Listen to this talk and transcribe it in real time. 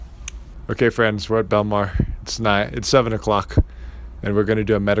Okay, friends, we're at Belmar. It's 7 o'clock, and we're going to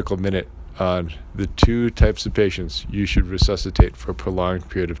do a medical minute on the two types of patients you should resuscitate for a prolonged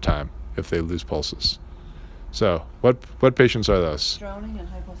period of time if they lose pulses. So, what patients are those? Drowning and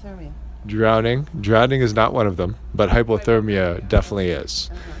hypothermia. Drowning is not one of them, but hypothermia definitely is.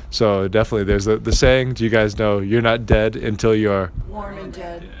 Uh-huh. So definitely, there's the saying. Do you guys know you're not dead until you're Warm and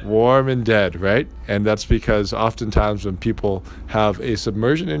dead. warm and dead, right? And that's because oftentimes when people have a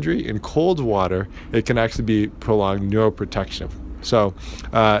submersion injury in cold water, it can actually be prolonged neuroprotection. So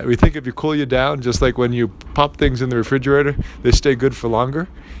we think if you cool you down, just like when you pop things in the refrigerator, they stay good for longer.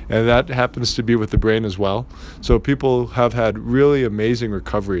 And that happens to be with the brain as well. So people have had really amazing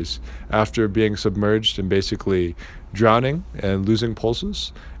recoveries after being submerged and basically drowning and losing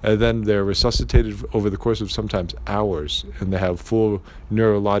pulses. And then they're resuscitated over the course of sometimes hours. And they have full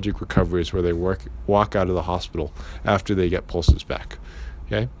neurologic recoveries where they walk out of the hospital after they get pulses back.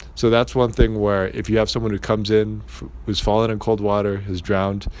 Okay, so that's one thing where if you have someone who comes in, who's fallen in cold water, has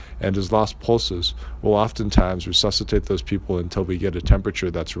drowned, and has lost pulses, we'll oftentimes resuscitate those people until we get a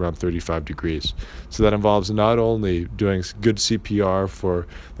temperature that's around 35 degrees. So that involves not only doing good CPR for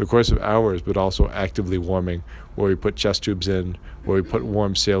the course of hours, but also actively warming, where we put chest tubes in, where we put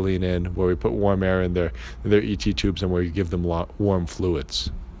warm saline in, where we put warm air in their ET tubes, and where we give them warm fluids.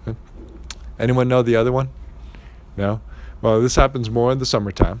 Okay. Anyone know the other one? No? Well, this happens more in the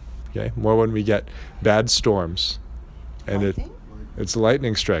summertime, okay? More when we get bad storms. And it's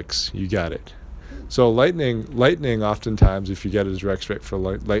lightning strikes. You got it. So lightning oftentimes, if you get a direct strike for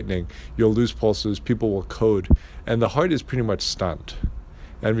lightning, you'll lose pulses, people will code, and the heart is pretty much stunned.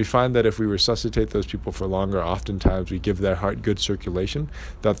 And we find that if we resuscitate those people for longer, oftentimes we give their heart good circulation,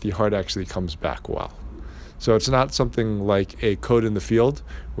 that the heart actually comes back well. So it's not something like a code in the field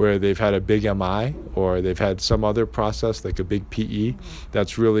where they've had a big MI or they've had some other process like a big PE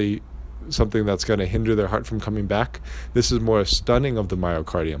that's really something that's going to hinder their heart from coming back. This is more a stunning of the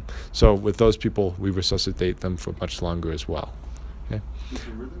myocardium. So with those people, we resuscitate them for much longer as well. Okay? Does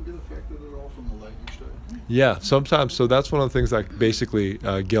the rhythm get affected at all from the lightning strike? Yeah, sometimes. So that's one of the things that basically,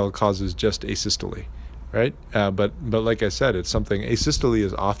 Gil, causes just asystole, right? But like I said, it's something, asystole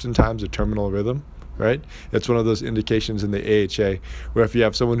is oftentimes a terminal rhythm. Right? It's one of those indications in the AHA where if you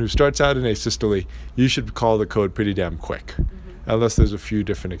have someone who starts out in asystole, you should call the code pretty damn quick, unless there's a few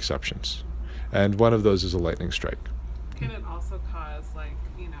different exceptions. And one of those is a lightning strike. Can it also cause,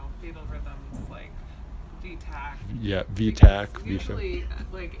 fatal rhythms like VTAC? Yeah, VTAC. Usually,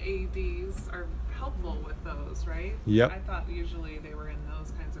 AEDs are helpful with those, right? Yep. I thought usually they were in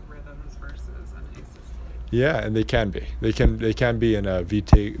those kinds of rhythms versus an asystole. Yeah, and they can be. They can be in a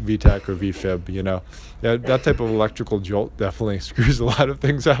VTAC or VFib. Yeah, that type of electrical jolt definitely screws a lot of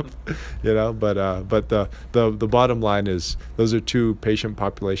things up. But the bottom line is those are two patient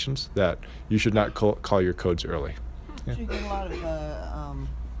populations that you should not call your codes early. Yeah. So you get a lot of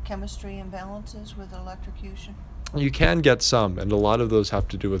chemistry imbalances with electrocution? You can get some, and a lot of those have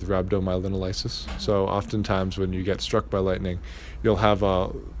to do with rhabdomyelinolysis. So oftentimes when you get struck by lightning, you'll have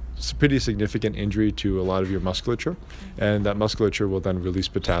a pretty significant injury to a lot of your musculature, and that musculature will then release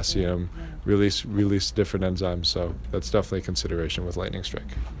potassium, release different enzymes. So that's definitely a consideration with lightning strike.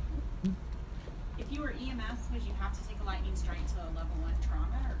 If you were EMS, would you have to take a lightning strike to a level 1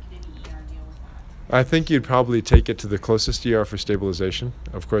 trauma, or could any ER deal with that? I think you'd probably take it to the closest ER for stabilization.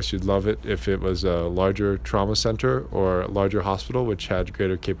 Of course, you'd love it if it was a larger trauma center or a larger hospital which had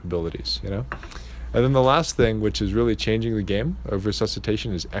greater capabilities, And then the last thing, which is really changing the game of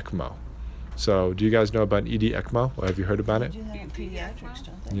resuscitation, is ECMO. So do you guys know about ED ECMO? Or have you heard about it? They do that in pediatrics,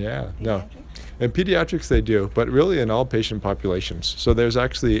 don't they? Yeah, Pediatrics? no. In pediatrics they do, but really in all patient populations. So there's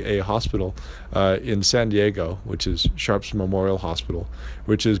actually a hospital in San Diego, which is Sharps Memorial Hospital,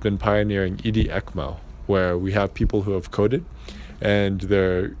 which has been pioneering ED ECMO, where we have people who have coded and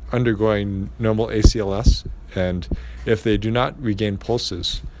they're undergoing normal ACLS, and if they do not regain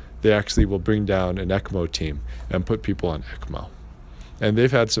pulses, they actually will bring down an ECMO team and put people on ECMO. And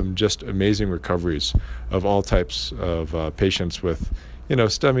they've had some just amazing recoveries of all types of patients with,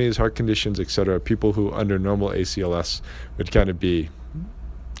 STEMIs, heart conditions, etc. People who under normal ACLS would kind of be,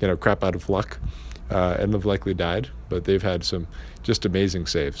 crap out of luck and have likely died, but they've had some just amazing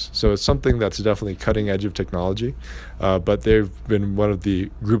saves. So it's something that's definitely cutting edge of technology, but they've been one of the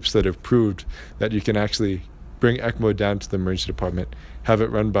groups that have proved that you can actually bring ECMO down to the emergency department, have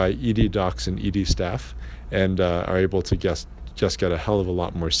it run by ED docs and ED staff, and are able to just get a hell of a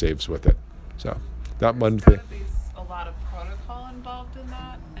lot more saves with it. So that one thing. A lot of protocol involved in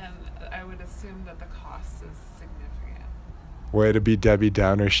that, and I would assume that the cost is significant. Way to be Debbie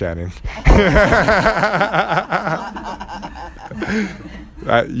Downer, Shannon.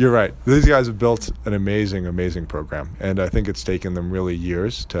 You're right. These guys have built an amazing, amazing program, and I think it's taken them really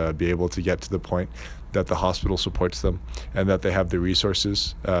years to be able to get to the point that the hospital supports them and that they have the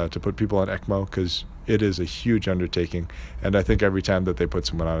resources to put people on ECMO, because it is a huge undertaking. And I think every time that they put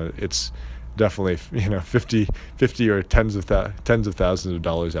someone on it, it's definitely 50 or tens of thousands of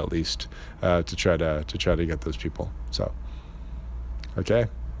dollars at least to try to get those people. So okay,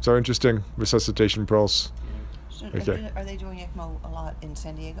 so interesting resuscitation pearls. So Okay. are they doing ECMO a lot in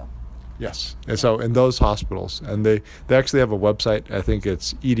San Diego? Yes, and so in those hospitals, and they actually have a website. I think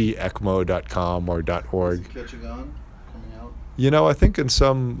it's edecmo.com or Is .org. it catching on, coming out? I think in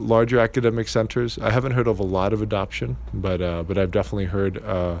some larger academic centers, I haven't heard of a lot of adoption, but I've definitely heard.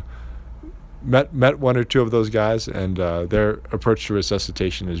 Met one or two of those guys, and their approach to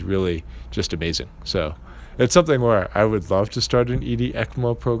resuscitation is really just amazing. So it's something where I would love to start an ED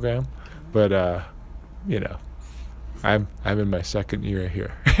ECMO program, but I'm in my second year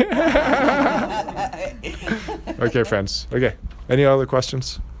here. Okay, friends. Okay, any other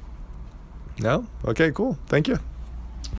questions? No? Okay, cool. Thank you.